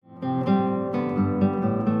When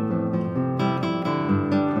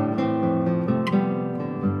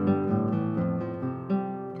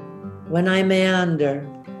I Meander.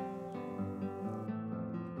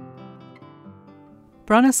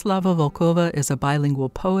 Bronislava Volkova is a bilingual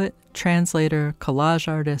poet, translator, collage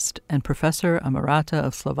artist, and professor emerita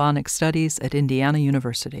of Slavonic Studies at Indiana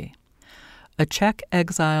University. A Czech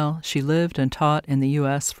exile, she lived and taught in the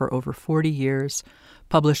U.S. for over 40 years,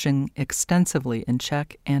 publishing extensively in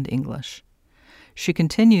Czech and English. She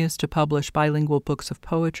continues to publish bilingual books of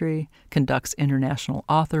poetry, conducts international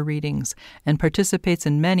author readings, and participates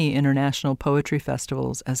in many international poetry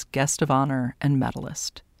festivals as guest of honor and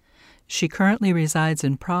medalist. She currently resides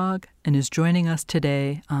in Prague and is joining us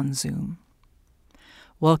today on Zoom.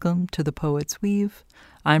 Welcome to The Poet's Weave.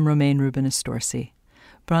 I'm Romaine Rubinis-Dorsey.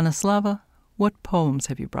 Bronislava, what poems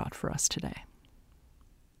have you brought for us today?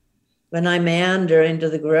 When I meander into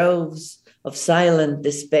the groves of silent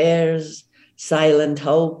despairs, silent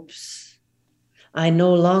hopes, I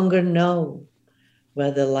no longer know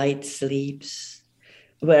where the light sleeps,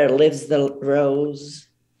 where lives the rose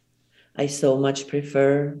I so much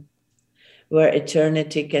prefer, where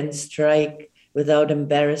eternity can strike without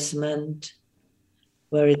embarrassment,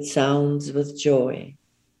 where it sounds with joy.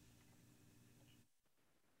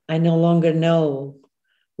 I no longer know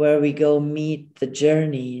where we go meet the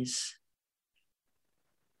journeys,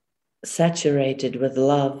 saturated with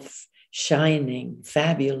love, shining,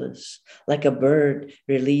 fabulous, like a bird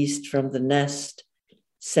released from the nest,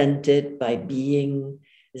 scented by being,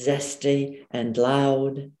 zesty and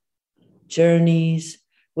loud. Journeys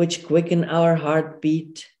which quicken our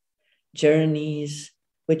heartbeat, journeys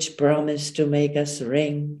which promise to make us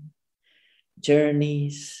ring,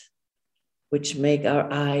 journeys which make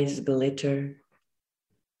our eyes glitter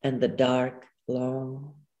and the dark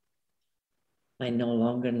long. I no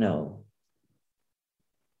longer know.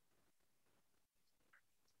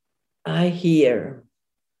 I hear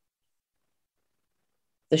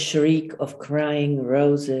the shriek of crying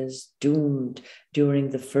roses doomed during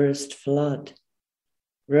the first flood,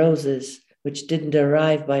 roses which didn't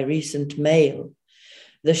arrive by recent mail,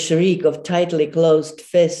 the shriek of tightly closed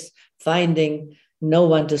fists finding no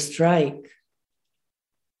one to strike,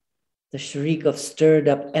 the shriek of stirred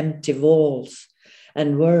up empty walls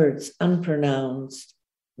and words unpronounced,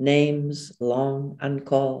 names long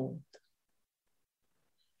uncalled.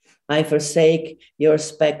 I forsake your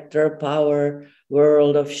spectral power,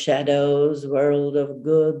 world of shadows, world of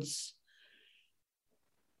goods.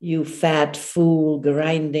 You fat fool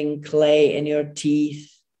grinding clay in your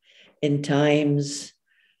teeth in times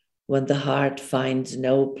when the heart finds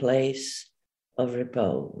no place of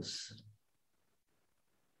repose.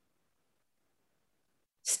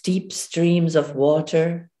 Steep streams of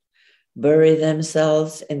water bury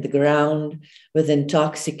themselves in the ground with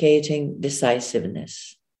intoxicating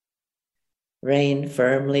decisiveness. Rain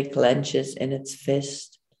firmly clenches in its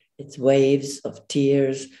fist, its waves of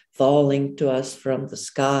tears falling to us from the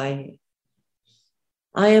sky.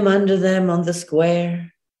 I am under them on the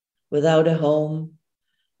square, without a home,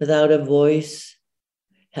 without a voice,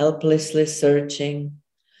 helplessly searching,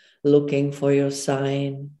 looking for your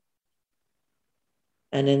sign.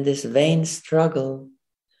 And in this vain struggle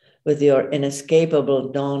with your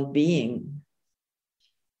inescapable non-being,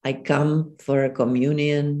 I come for a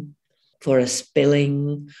communion, for a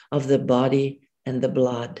spilling of the body and the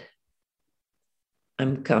blood.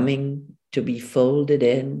 I'm coming to be folded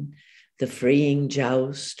in the freeing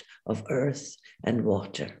joust of earth and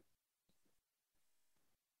water.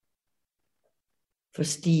 For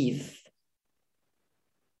Steve,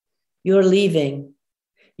 you're leaving,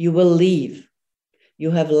 you will leave. You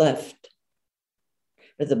have left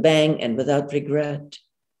with a bang and without regret,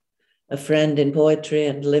 a friend in poetry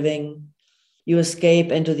and living. You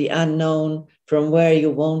escape into the unknown from where you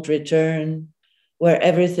won't return, where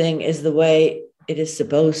everything is the way it is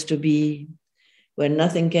supposed to be, where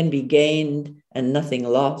nothing can be gained and nothing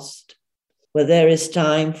lost, where there is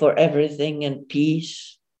time for everything and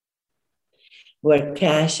peace, where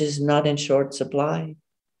cash is not in short supply,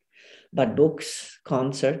 but books,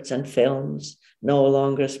 concerts, and films no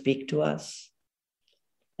longer speak to us,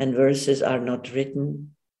 and verses are not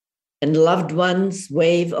written, and loved ones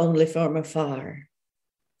wave only from afar.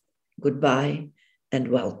 Goodbye and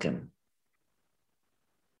welcome.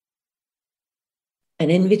 An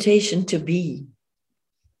invitation to be,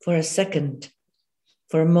 for a second,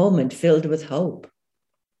 for a moment filled with hope,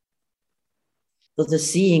 for the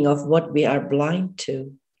seeing of what we are blind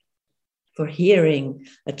to, for hearing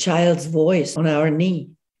a child's voice on our knee,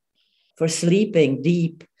 for sleeping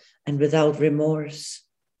deep and without remorse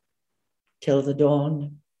till the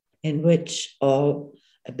dawn in which all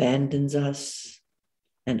abandons us,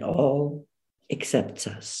 and all accepts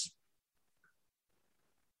us.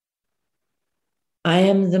 I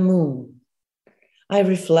am the moon. I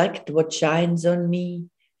reflect what shines on me,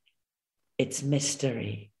 its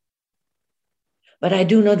mystery. But I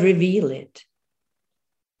do not reveal it.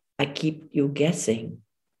 I keep you guessing,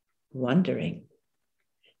 wondering,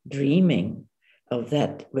 dreaming of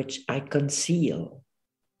that which I conceal,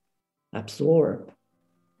 absorb,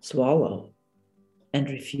 swallow, and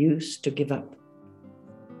refuse to give up.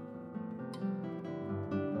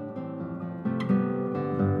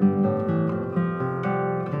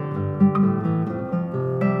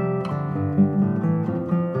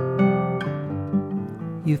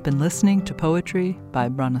 You've been listening to poetry by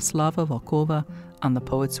Bronislava Volkova on The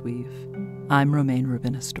Poet's Weave. I'm Romaine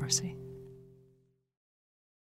Rubinas-Dorsey.